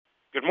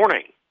Good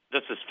morning.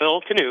 This is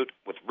Phil Canute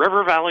with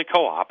River Valley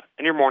Co-op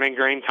and your morning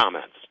grain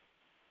comments.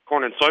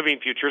 Corn and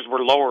soybean futures were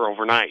lower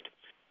overnight.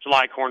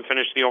 July corn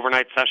finished the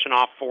overnight session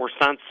off 4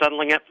 cents,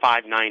 settling at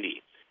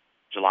 $5.90.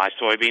 July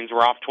soybeans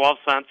were off 12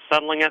 cents,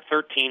 settling at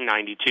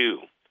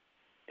 $13.92.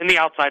 In the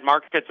outside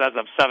markets as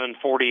of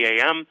 7:40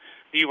 a.m.,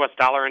 the U.S.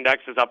 dollar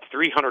index is up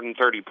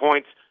 330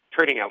 points,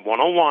 trading at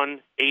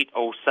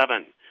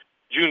 101.807.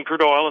 June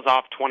crude oil is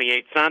off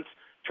 28 cents,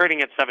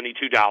 trading at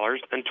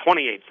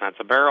 $72.28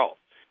 a barrel.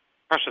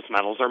 Precious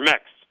metals are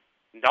mixed.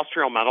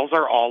 Industrial metals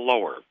are all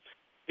lower.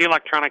 The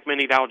electronic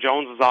mini Dow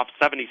Jones is off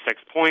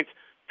 76 points,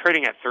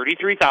 trading at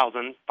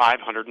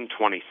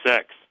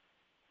 33,526.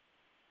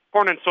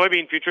 Corn and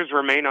soybean futures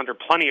remain under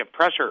plenty of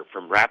pressure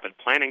from rapid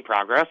planting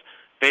progress,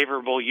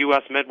 favorable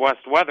U.S.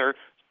 Midwest weather,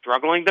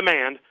 struggling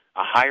demand,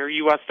 a higher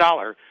U.S.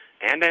 dollar,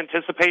 and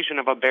anticipation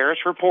of a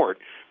bearish report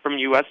from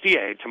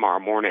USDA tomorrow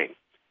morning.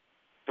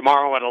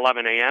 Tomorrow at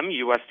 11 a.m.,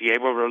 USDA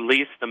will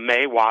release the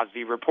May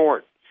WASDE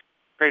report.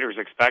 Traders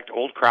expect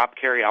old crop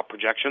carryout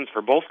projections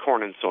for both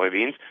corn and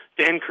soybeans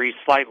to increase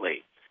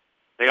slightly.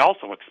 They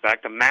also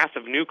expect a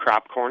massive new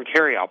crop corn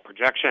carryout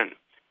projection.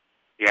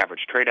 The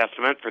average trade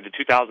estimate for the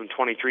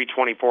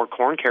 2023-24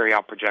 corn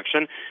carryout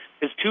projection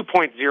is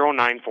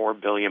 2.094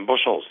 billion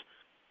bushels.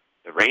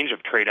 The range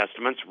of trade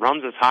estimates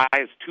runs as high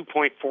as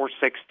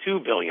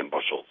 2.462 billion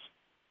bushels.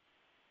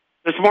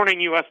 This morning,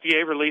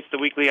 USDA released the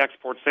weekly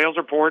export sales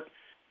report.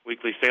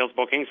 Weekly sales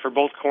bookings for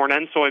both corn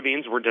and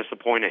soybeans were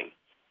disappointing.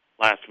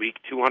 Last week,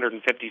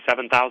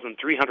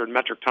 257,300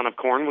 metric ton of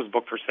corn was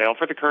booked for sale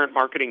for the current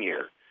marketing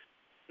year.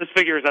 This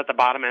figure is at the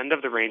bottom end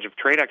of the range of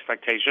trade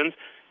expectations,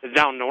 is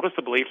down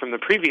noticeably from the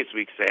previous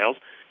week's sales,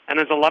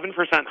 and is 11%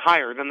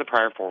 higher than the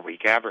prior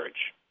 4-week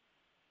average.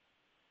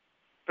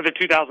 For the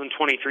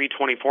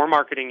 2023-24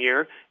 marketing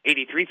year,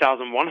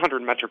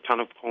 83,100 metric ton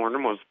of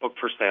corn was booked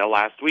for sale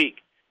last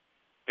week.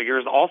 The figure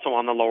is also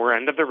on the lower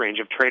end of the range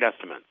of trade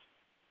estimates.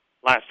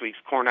 Last week's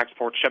corn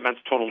export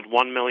shipments totaled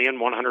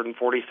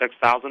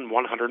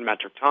 1,146,100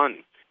 metric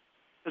ton.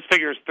 This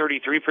figure is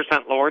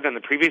 33% lower than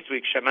the previous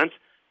week's shipments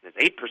and is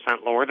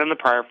 8% lower than the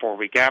prior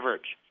 4-week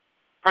average.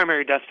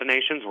 Primary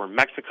destinations were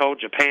Mexico,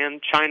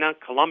 Japan, China,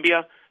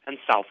 Colombia, and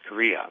South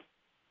Korea.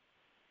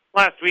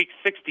 Last week,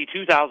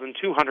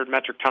 62,200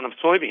 metric ton of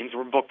soybeans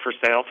were booked for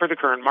sale for the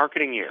current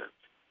marketing year.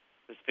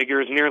 This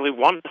figure is nearly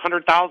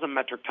 100,000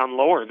 metric ton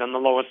lower than the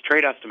lowest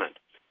trade estimate.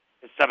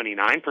 It's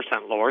 79%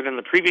 lower than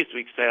the previous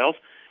week's sales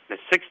and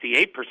is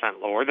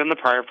 68% lower than the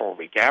prior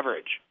 4-week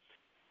average.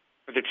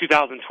 For the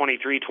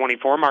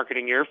 2023-24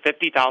 marketing year,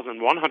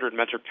 50,100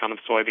 metric ton of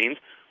soybeans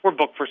were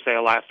booked for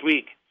sale last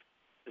week.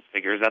 This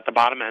figure is at the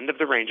bottom end of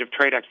the range of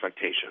trade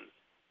expectations.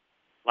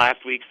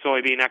 Last week's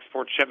soybean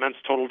export shipments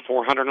totaled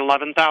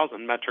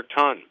 411,000 metric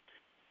ton.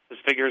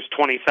 This figure is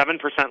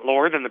 27%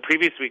 lower than the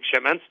previous week's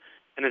shipments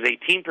and is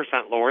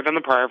 18% lower than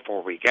the prior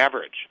 4-week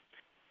average.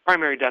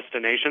 Primary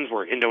destinations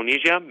were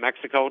Indonesia,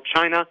 Mexico,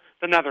 China,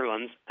 the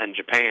Netherlands, and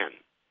Japan.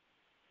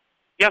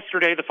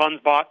 Yesterday, the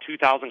funds bought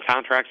 2,000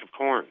 contracts of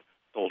corn,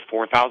 sold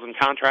 4,000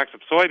 contracts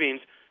of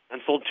soybeans,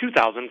 and sold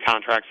 2,000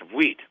 contracts of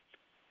wheat.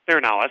 They are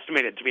now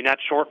estimated to be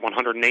net short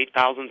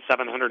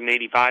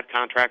 108,785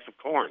 contracts of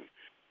corn,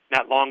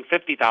 net long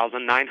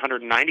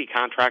 50,990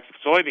 contracts of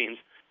soybeans,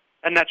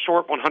 and net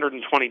short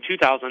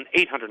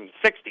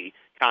 122,860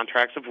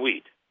 contracts of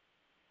wheat.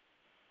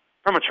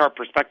 From a chart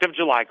perspective,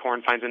 July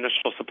corn finds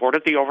initial support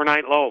at the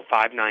overnight low,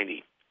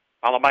 $5.90,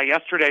 followed by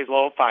yesterday's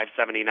low,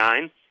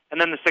 $5.79, and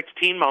then the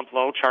 16-month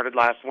low charted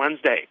last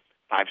Wednesday,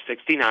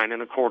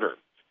 $5.6925.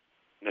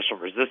 Initial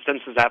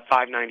resistance is at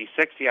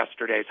 $5.96,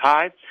 yesterday's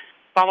high,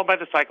 followed by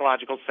the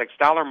psychological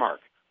 $6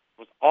 mark,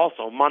 was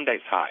also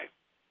Monday's high.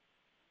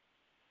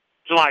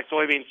 July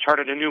soybeans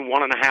charted a new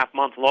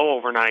 1.5-month low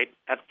overnight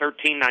at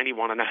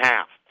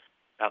 $13.91.5.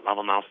 That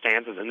level now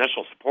stands as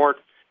initial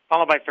support,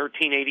 followed by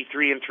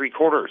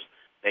 $13.8375,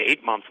 the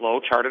 8-month low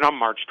charted on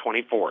March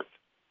 24th.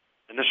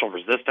 Initial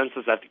resistance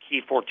is at the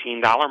key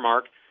 $14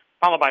 mark,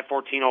 followed by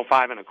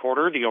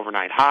 $14.0525, the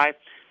overnight high,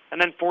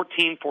 and then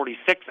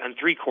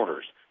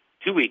 $14.4675,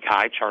 2-week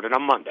high charted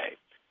on Monday.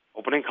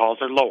 Opening calls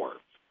are lower.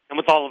 And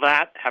with all of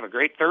that, have a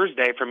great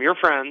Thursday from your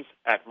friends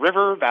at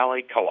River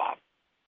Valley Co-op.